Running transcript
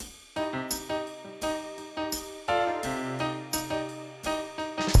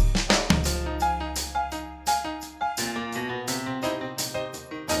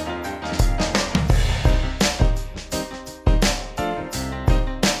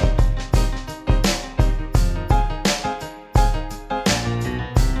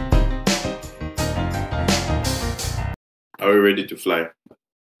we're ready to fly.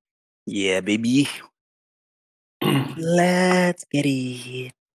 Yeah, baby. Let's get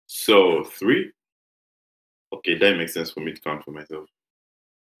it. So 3. Okay, that makes sense for me to count for myself.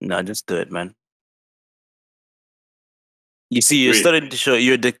 No, just do it, man. You see, you're 3. starting to show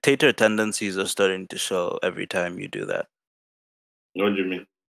your dictator tendencies are starting to show every time you do that. What do you mean?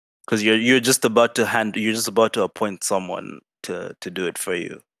 Because you're just about to appoint someone to do it for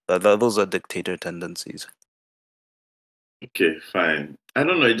you. Those are dictator tendencies. Okay, fine. I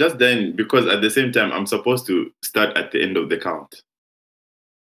don't know. It just then because at the same time I'm supposed to start at the end of the count.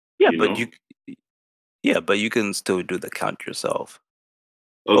 Yeah, You but know? you can still do the count yourself.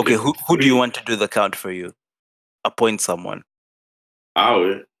 Okay, Okay, who do you want to do the count for you? Appoint someone.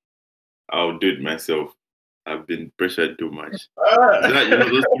 I'll do it myself. I've been pressured too much. Those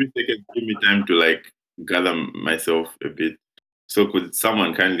 3 seconds give me time to like gather myself a bit. So could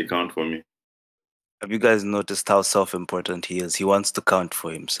someone kindly count for me? Have you guys noticed how self-important he is? He wants to count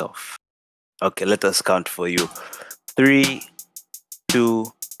for himself. Okay, let us count for you. 3,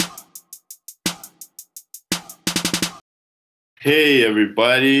 2. Hey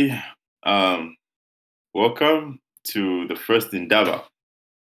everybody. Welcome to the first Indaba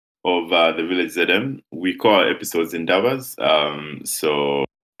of the Village ZM. We call our episodes Indabas. So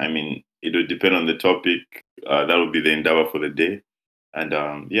I mean it will depend on the topic. That will be the Indaba for the day. And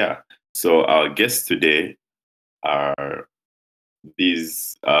so our guests today are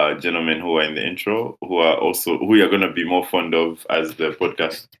these gentlemen who are in the intro, who you're going to be more fond of as the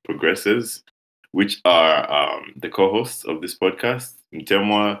podcast progresses, which are the co-hosts of this podcast,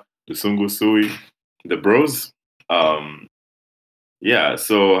 Mtemwa, Lusungu Sui, the bros. So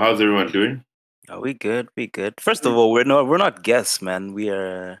how's everyone doing? Are we good? We good. First of all, we're not guests, man.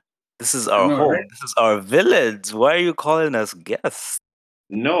 This is our home. Right? This is our village. Why are you calling us guests?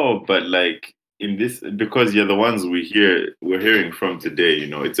 No, but like in this, because you're the ones we're hearing from today,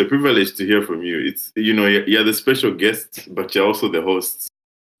 it's a privilege to hear from you. It's, you're the special guests, but you're also the hosts,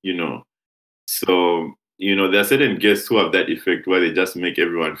 So, there are certain guests who have that effect where they just make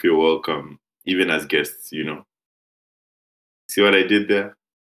everyone feel welcome, even as guests, See what I did there?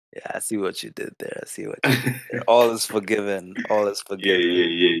 Yeah, I see what you did there. All is forgiven. All is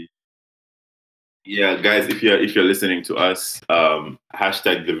forgiven. Yeah, guys, if you're listening to us,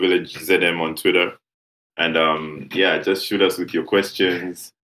 hashtag the Village ZM on Twitter. And just shoot us with your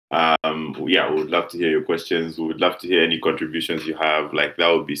questions. We would love to hear your questions. We would love to hear any contributions you have. Like that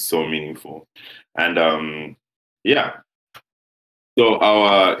would be so meaningful. And so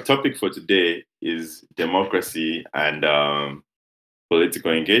our topic for today is democracy and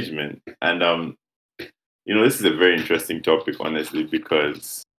political engagement. And this is a very interesting topic, honestly,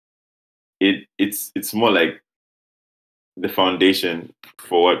 because it's more like the foundation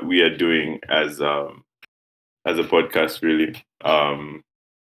for what we are doing as a podcast, really.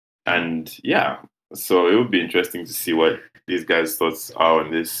 So it would be interesting to see what these guys' thoughts are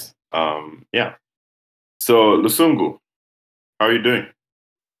on this. So Lusungu, how are you doing?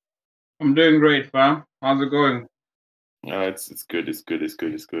 I'm doing great, fam. How's it going? It's good.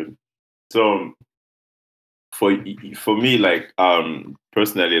 So for me, like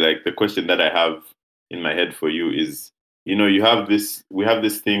personally, like the question that I have in my head for you is, we have this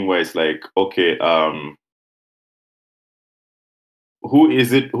thing where it's like, okay,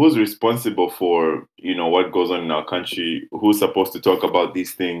 who's responsible for what goes on in our country? Who's supposed to talk about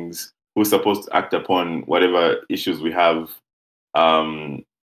these things? Who's supposed to act upon whatever issues we have on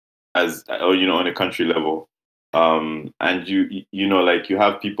a country level? And you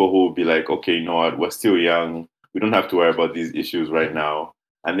have people who will be like, okay, you know what, we're still young, we don't have to worry about these issues right now.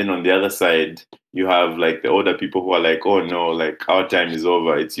 And then on the other side, you have like the older people who are like, oh no, like our time is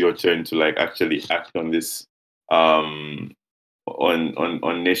over, it's your turn to like actually act on this on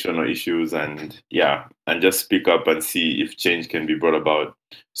national issues and just speak up and see if change can be brought about.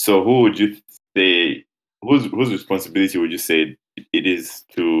 So who would you say, whose responsibility would you say it is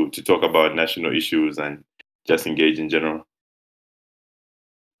to talk about national issues and just engage in general?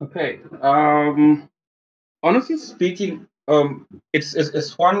 Okay. Honestly speaking,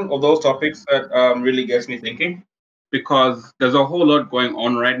 it's one of those topics that really gets me thinking, because there's a whole lot going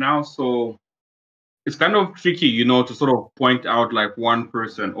on right now. So it's kind of tricky, to sort of point out like one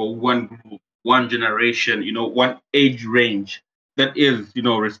person or one group, one generation, one age range that is,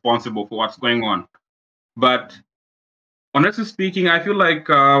 responsible for what's going on. But honestly speaking, I feel like,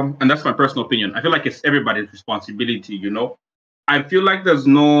 and that's my personal opinion, I feel like it's everybody's responsibility, I feel like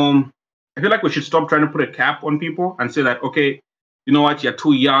I feel like we should stop trying to put a cap on people and say that, okay, you know what, you're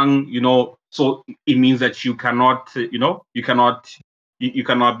too young, so it means that you cannot, you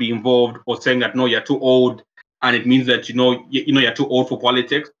cannot be involved, or saying that, no, you're too old, and it means that you're too old for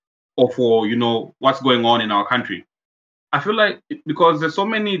politics or for what's going on in our country. I feel like because there's so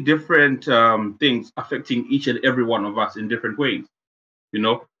many different things affecting each and every one of us in different ways, you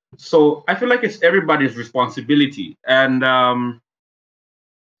know. So I feel like it's everybody's responsibility, and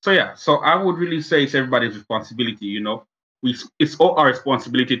so I would really say it's everybody's responsibility. It's all our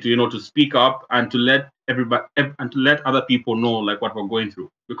responsibility to to speak up and to let everybody and to let other people know like what we're going through,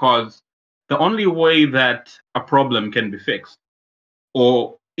 because the only way that a problem can be fixed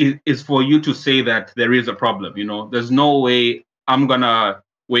or is for you to say that there is a problem. There's no way I'm gonna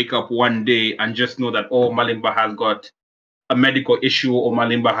wake up one day and just know that, oh, Malimba has got a medical issue, or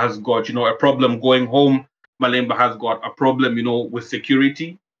Malimba has got a problem going home. Malimba has got a problem with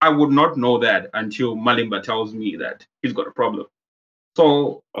security. I would not know that until Malimba tells me that he's got a problem.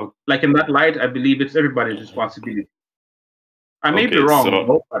 So Okay. like in that light, I believe it's everybody's responsibility. I may be Okay, wrong,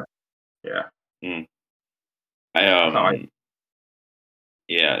 so but yeah, I that's how I.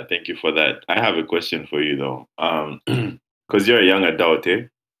 yeah, thank you for that. I have a question for you though. Because you're a young adult, eh?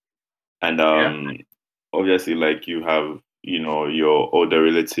 And Yeah. obviously like you have, your older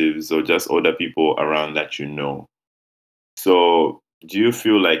relatives or just older people around that you know. So do you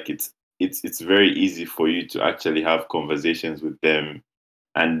feel like it's very easy for you to actually have conversations with them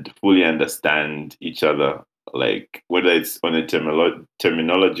and fully understand each other, like whether it's on a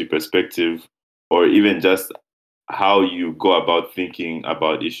terminology perspective or even just how you go about thinking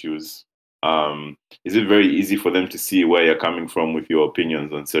about issues? Is it very easy for them to see where you're coming from with your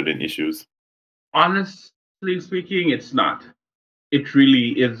opinions on certain issues? Honestly speaking, it's not. It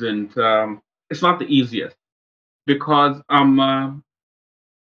really isn't. It's not the easiest because I'm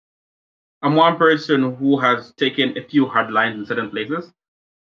one person who has taken a few hard lines in certain places.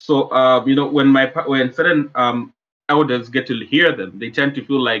 So when certain elders get to hear them, they tend to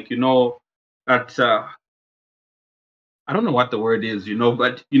feel like that I don't know what the word is,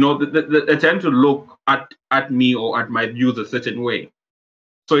 but they tend to look at me or at my views a certain way.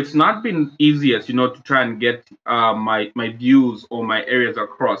 So it's not been easiest, to try and get my views or my areas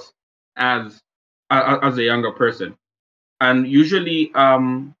across as as a younger person. And usually,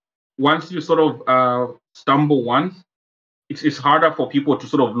 once you sort of stumble once, it's harder for people to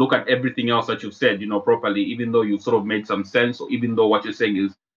sort of look at everything else that you've said, properly, even though you've sort of made some sense, or even though what you're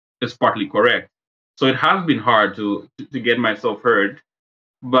saying is partly correct. So it has been hard to get myself heard,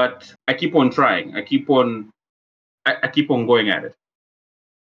 but I keep on trying. I keep on going at it.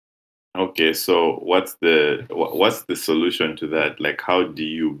 Okay, so what's the solution to that? Like, how do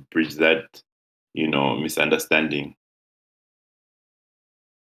you bridge that, misunderstanding?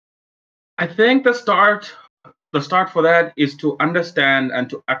 I think the start for that is to understand and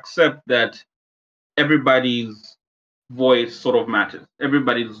to accept that everybody's voice sort of matters.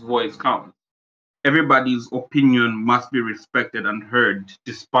 Everybody's voice counts. Everybody's opinion must be respected and heard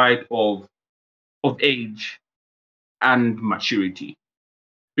despite of age and maturity.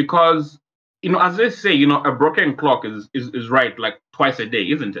 Because as they say, a broken clock is right like twice a day,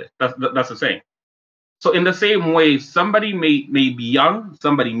 isn't it? That's the saying. So in the same way, somebody may be young,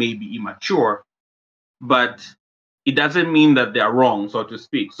 somebody may be immature, but it doesn't mean that they are wrong, so to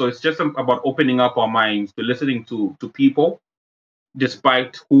speak. So it's just about opening up our minds to listening to people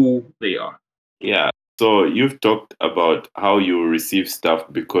despite who they are. Yeah. So you've talked about how you receive stuff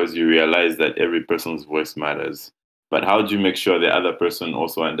because you realize that every person's voice matters. But how do you make sure the other person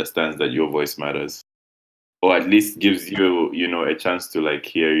also understands that your voice matters? Or at least gives you, a chance to like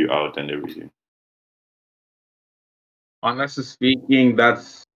hear you out and everything? Honestly speaking, that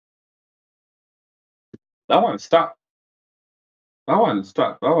one's tough. That one's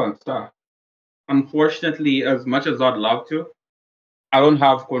tough. That one's tough. Unfortunately, as much as I'd love to, I don't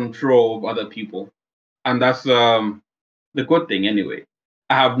have control of other people, and that's the good thing anyway.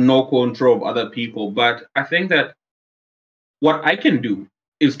 I have no control of other people, but I think that what I can do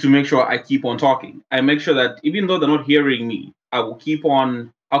is to make sure I keep on talking. I make sure that even though they're not hearing me, I'll keep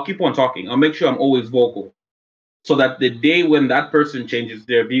on talking. I'll make sure I'm always vocal so that the day when that person changes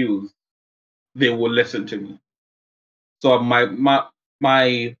their views, they will listen to me. So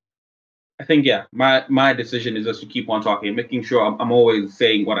my I think, yeah, my decision is just to keep on talking, making sure I'm always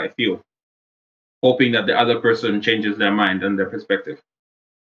saying what I feel, hoping that the other person changes their mind and their perspective.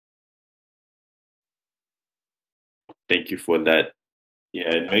 Thank you for that. Yeah,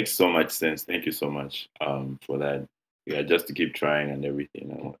 it makes so much sense. Thank you so much for that. Yeah, just to keep trying and everything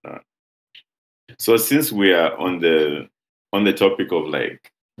and whatnot. So since we are on the topic of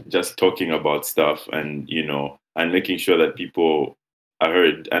like just talking about stuff and and making sure that people are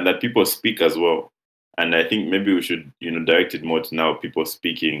heard and that people speak as well. And I think maybe we should, direct it more to now people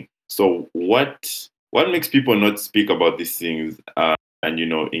speaking. So what makes people not speak about these things and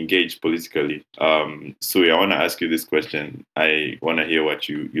engage politically? So I want to ask you this question. I want to hear what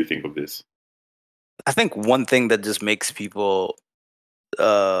you think of this. I think one thing that just makes people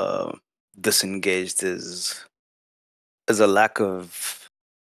disengaged is a lack of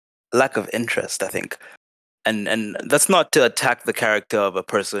interest, I think. And that's not to attack the character of a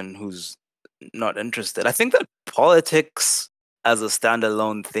person who's not interested. I think that politics as a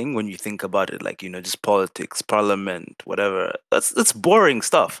standalone thing, when you think about it, like, just politics, parliament, whatever, that's boring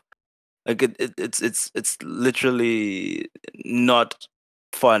stuff. Like it's literally not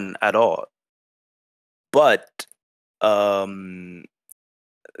fun at all. But um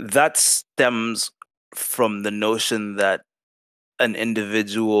that stems from the notion that an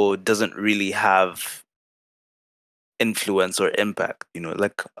individual doesn't really have influence or impact.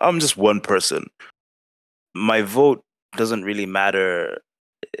 Like, I'm just one person. My vote doesn't really matter.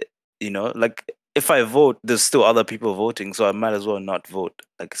 Like, if I vote, there's still other people voting, so I might as well not vote.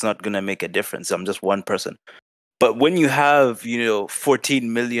 Like, it's not gonna make a difference. I'm just one person. But when you have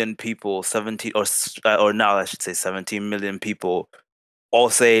 14 million people, 17 or now I should say 17 million people, all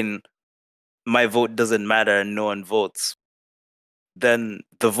saying my vote doesn't matter and no one votes, then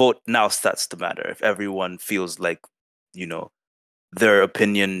the vote now starts to matter. If everyone feels like their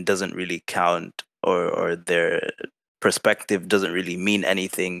opinion doesn't really count, or their perspective doesn't really mean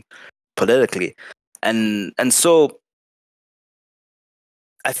anything politically, and so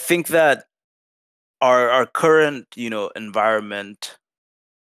I think that our current environment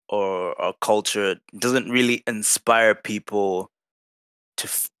or our culture doesn't really inspire people to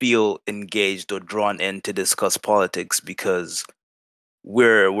feel engaged or drawn in to discuss politics, because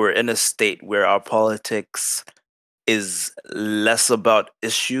we're in a state where our politics is less about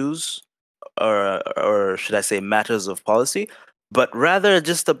issues, or should I say matters of policy, but rather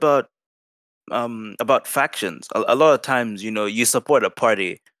just about factions. A lot of times, you support a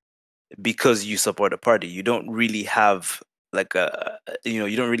party because you support a party. You don't really have like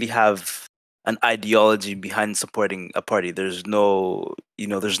you don't really have an ideology behind supporting a party. There's no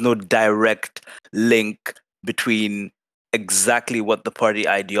direct link between exactly what the party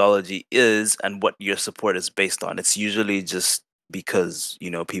ideology is and what your support is based on. It's usually just because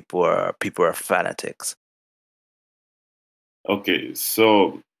people are fanatics. Okay,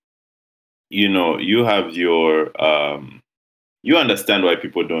 so you have your you understand why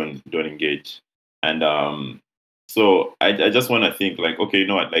people don't engage, and so I just want to think like, okay, you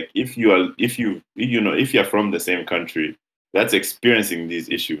know what, like if you're from the same country that's experiencing these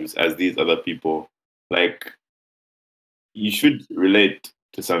issues as these other people, like you should relate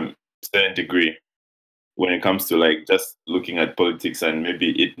to some certain degree when it comes to like just looking at politics and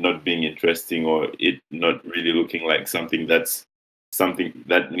maybe it not being interesting or it not really looking like something that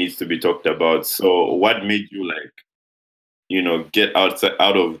needs to be talked about. So what made you like get out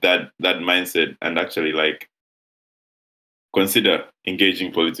of that mindset and actually like consider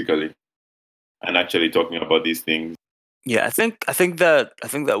engaging politically and actually talking about these things? Yeah, I think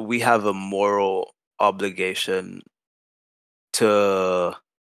that we have a moral obligation to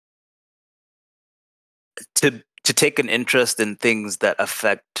take an interest in things that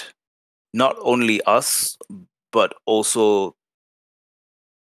affect not only us but also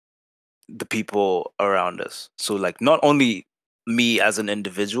the people around us. So, like, not only me as an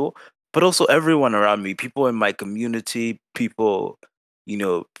individual, but also everyone around me, people in my community, people, you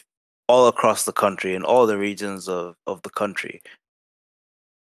know, all across the country and all the regions of the country.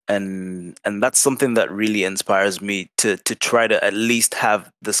 And that's something that really inspires me to try to at least have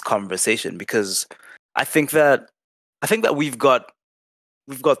this conversation, because I think that we've got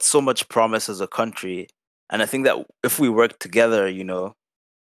so much promise as a country, and I think that if we work together,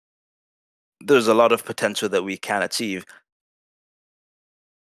 there's a lot of potential that we can achieve.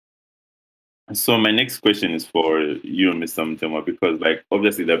 So my next question is for you, Mr. Mutema, because like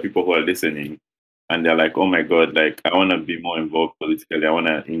obviously there are people who are listening and they're like, oh my God, like I want to be more involved politically. I want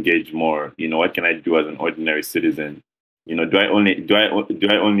to engage more. What can I do as an ordinary citizen? Do I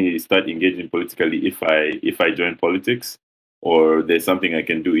only start engaging politically if I join politics, or there's something I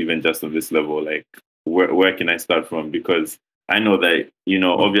can do even just on this level? Like where can I start from? Because I know that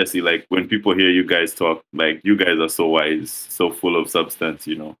obviously like when people hear you guys talk, like you guys are so wise, so full of substance.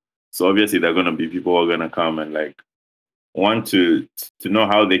 So obviously there are gonna be people who are gonna come and like want to know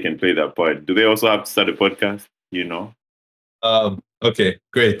how they can play that part. Do they also have to start a podcast? Okay,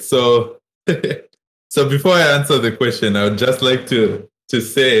 great. So, so before I answer the question, I would just like to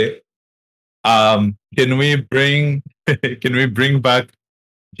say, can we bring can we bring back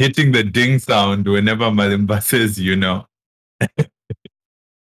hitting the ding sound whenever Malimba says?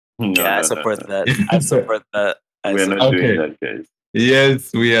 Yeah, I support that. I support that. We're not Okay. doing that, guys.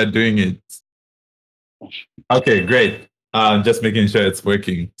 Yes, we are doing it. Okay, great. Just making sure it's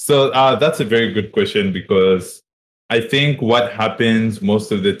working. So that's a very good question, because I think what happens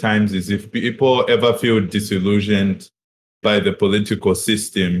most of the times is if people ever feel disillusioned by the political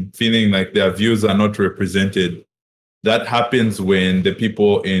system, feeling like their views are not represented, that happens when the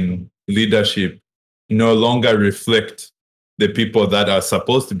people in leadership no longer reflect the people that are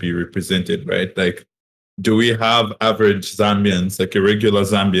supposed to be represented, right? Like, do we have average Zambians, like a regular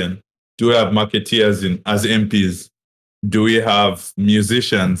Zambian? Do we have marketeers as MPs? Do we have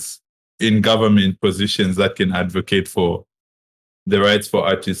musicians in government positions that can advocate for the rights for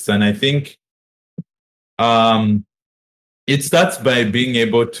artists? And I think it starts by being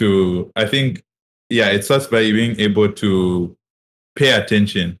able to, it starts by being able to pay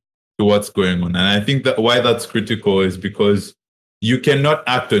attention to what's going on. And I think that why that's critical is because you cannot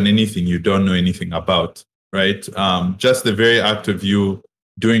act on anything you don't know anything about, right? Just the very act of you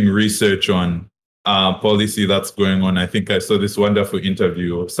doing research on policy that's going on. I think I saw this wonderful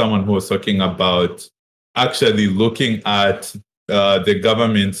interview of someone who was talking about actually looking at the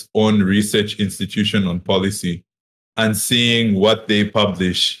government's own research institution on policy and seeing what they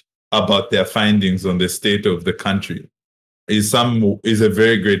publish about their findings on the state of the country is a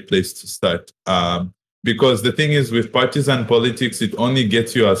very great place to start. Because the thing is, with partisan politics, it only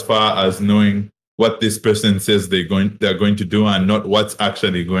gets you as far as knowing what this person says they're going to do and not what's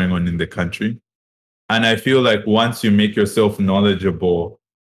actually going on in the country. And I feel like once you make yourself knowledgeable,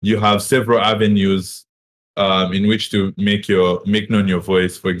 you have several avenues in which to make known your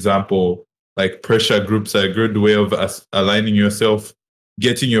voice. For example, like pressure groups are a good way of aligning yourself.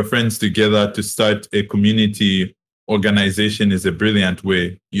 Getting your friends together to start a community organization is a brilliant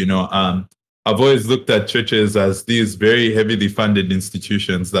way. I've always looked at churches as these very heavily funded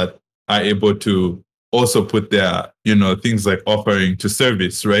institutions that are able to also put their, things like offering to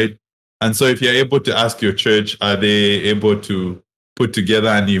service, right? And so if you're able to ask your church, are they able to put together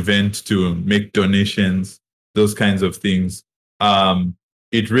an event to make donations, those kinds of things?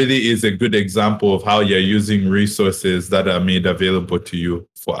 It really is a good example of how you're using resources that are made available to you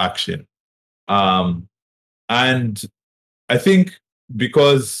for action. And I think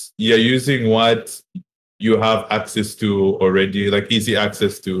because you're using what you have access to already, like easy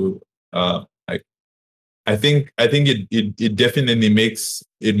access to, I think it definitely makes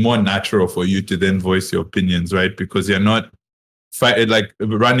it more natural for you to then voice your opinions, right? Because you're not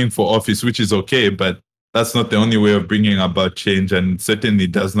running for office, which is okay, but that's not the only way of bringing about change, and certainly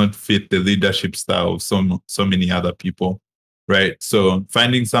does not fit the leadership style of so many other people, right? So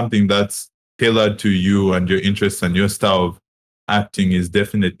finding something that's tailored to you and your interests and your style of acting is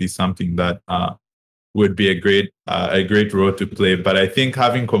definitely something that would be a great role to play. But I think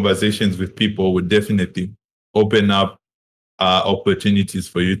having conversations with people would definitely open up opportunities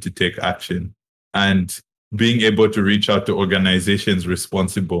for you to take action, and being able to reach out to organizations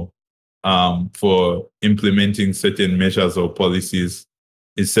responsible for implementing certain measures or policies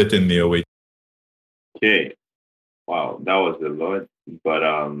is certainly a way. Okay. Wow, that was a lot. But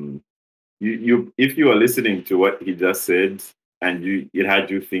you if you are listening to what he just said and it had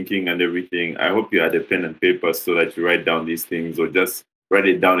you thinking and everything, I hope you had a pen and paper so that you write down these things, or just write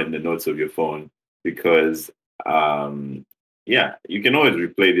it down in the notes of your phone, because you can always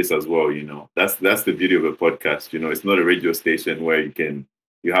replay this as well. That's the beauty of a podcast. It's not a radio station where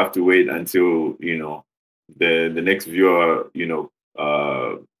you have to wait until the next viewer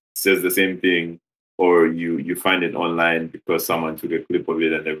says the same thing, or you find it online because someone took a clip of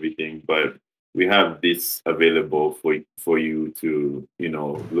it and everything. But we have this available for you to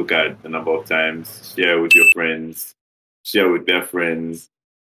look at a number of times, share with your friends, share with their friends.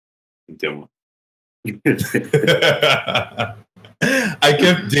 I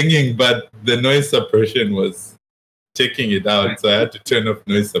kept dinging, but the noise suppression was taking it out, so I had to turn off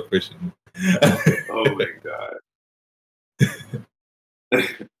noise suppression. Oh my god.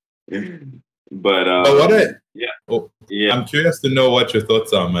 But I'm curious to know what your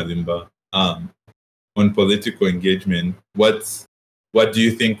thoughts are, Malimba, on political engagement. What do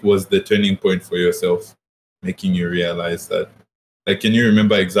you think was the turning point for yourself, making you realize that? Like, can you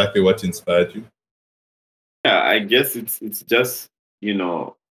remember exactly what inspired you? Yeah, I guess it's just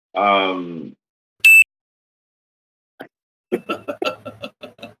oh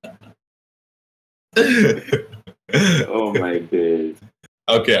my days.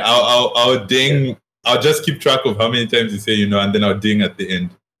 Okay, I'll ding. I'll just keep track of how many times you say and then I'll ding at the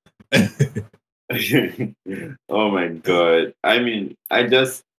end. Oh my god. I mean, I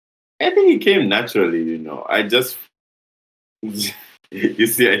think it came naturally, I just You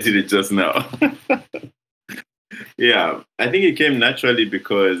see, I did it just now. Yeah, I think it came naturally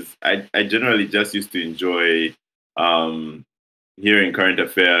because I generally just used to enjoy um, hearing current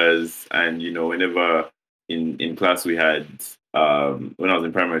affairs, and whenever in class we had when I was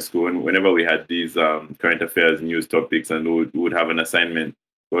in primary school, and whenever we had these current affairs news topics, and we would have an assignment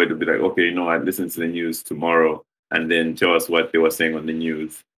where it would be like, okay, I listen to the news tomorrow, and then tell us what they were saying on the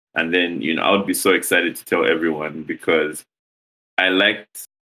news, and then I would be so excited to tell everyone because I liked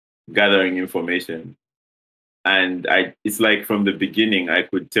gathering information. And it's like from the beginning, I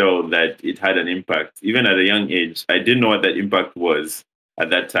could tell that it had an impact. Even at a young age, I didn't know what that impact was at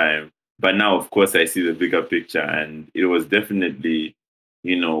that time. But now, of course, I see the bigger picture, and it was definitely,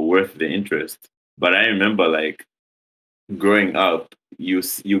 worth the interest. But I remember, like, growing up, you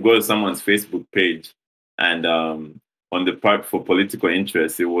go to someone's Facebook page, and on the part for political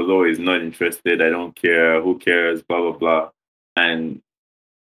interest, it was always not interested. I don't care. Who cares? Blah blah blah. And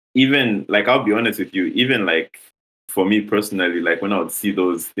even like I'll be honest with you, even like for me personally, like when I would see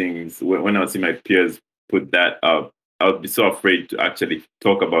those things, when I would see my peers put that up, I would be so afraid to actually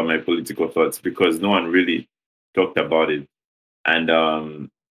talk about my political thoughts because no one really talked about it. And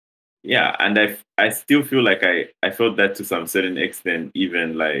yeah, and I still feel like I felt that to some certain extent,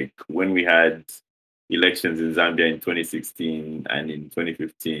 even like when we had elections in Zambia in 2016 and in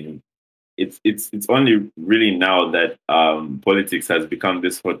 2015. It's only really now that politics has become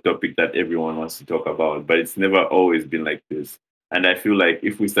this hot topic that everyone wants to talk about, but it's never always been like this. And I feel like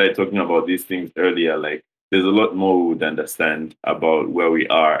if we started talking about these things earlier, like there's a lot more we would understand about where we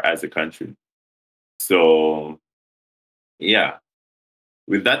are as a country. So yeah.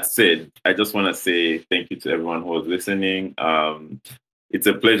 With that said, I just want to say thank you to everyone who was listening. It's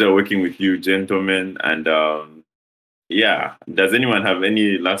a pleasure working with you, gentlemen, and yeah. Does anyone have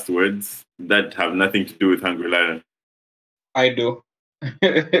any last words that have nothing to do with Hungry Lion? I do.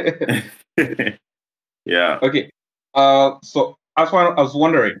 Yeah. Okay. So I was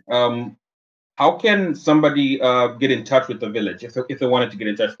wondering, how can somebody get in touch with the village if they wanted to get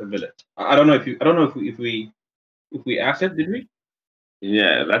in touch with the village? I don't know if we asked it, did we?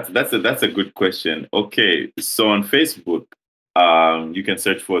 Yeah, that's a good question. Okay, so on Facebook, you can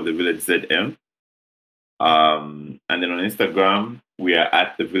search for the Village ZM. And then on Instagram, we are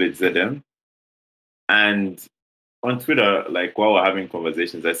at the Village ZM. And on Twitter, like while we're having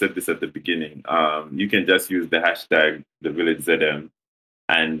conversations, I said this at the beginning. You can just use the hashtag the Village ZM,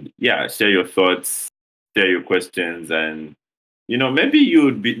 and yeah, share your thoughts, share your questions, and maybe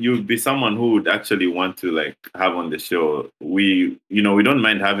you'd be someone who would actually want to like have on the show. We don't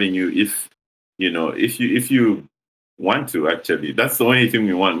mind having you if you want to. Actually, that's the only thing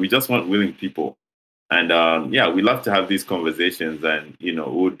we want. We just want willing people. And yeah, we love to have these conversations, and we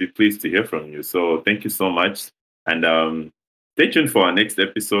would be pleased to hear from you. So thank you so much, and stay tuned for our next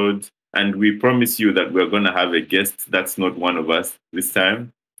episode. And we promise you that we're going to have a guest that's not one of us this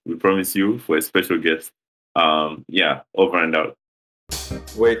time. We promise you for a special guest. Yeah, over and out.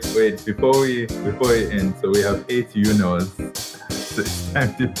 Wait, before we end, so we have 8 Unos. So it's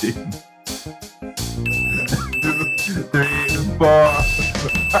time to think. 3, 4,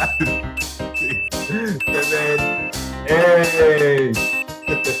 5, 6, 7, 8.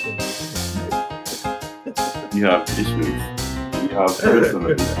 You have issues. You have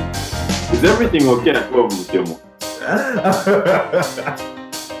personal issues. Is everything okay at 12, Mutemo?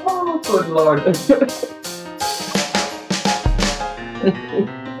 Oh, good Lord.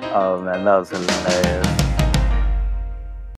 Oh man, that was hilarious.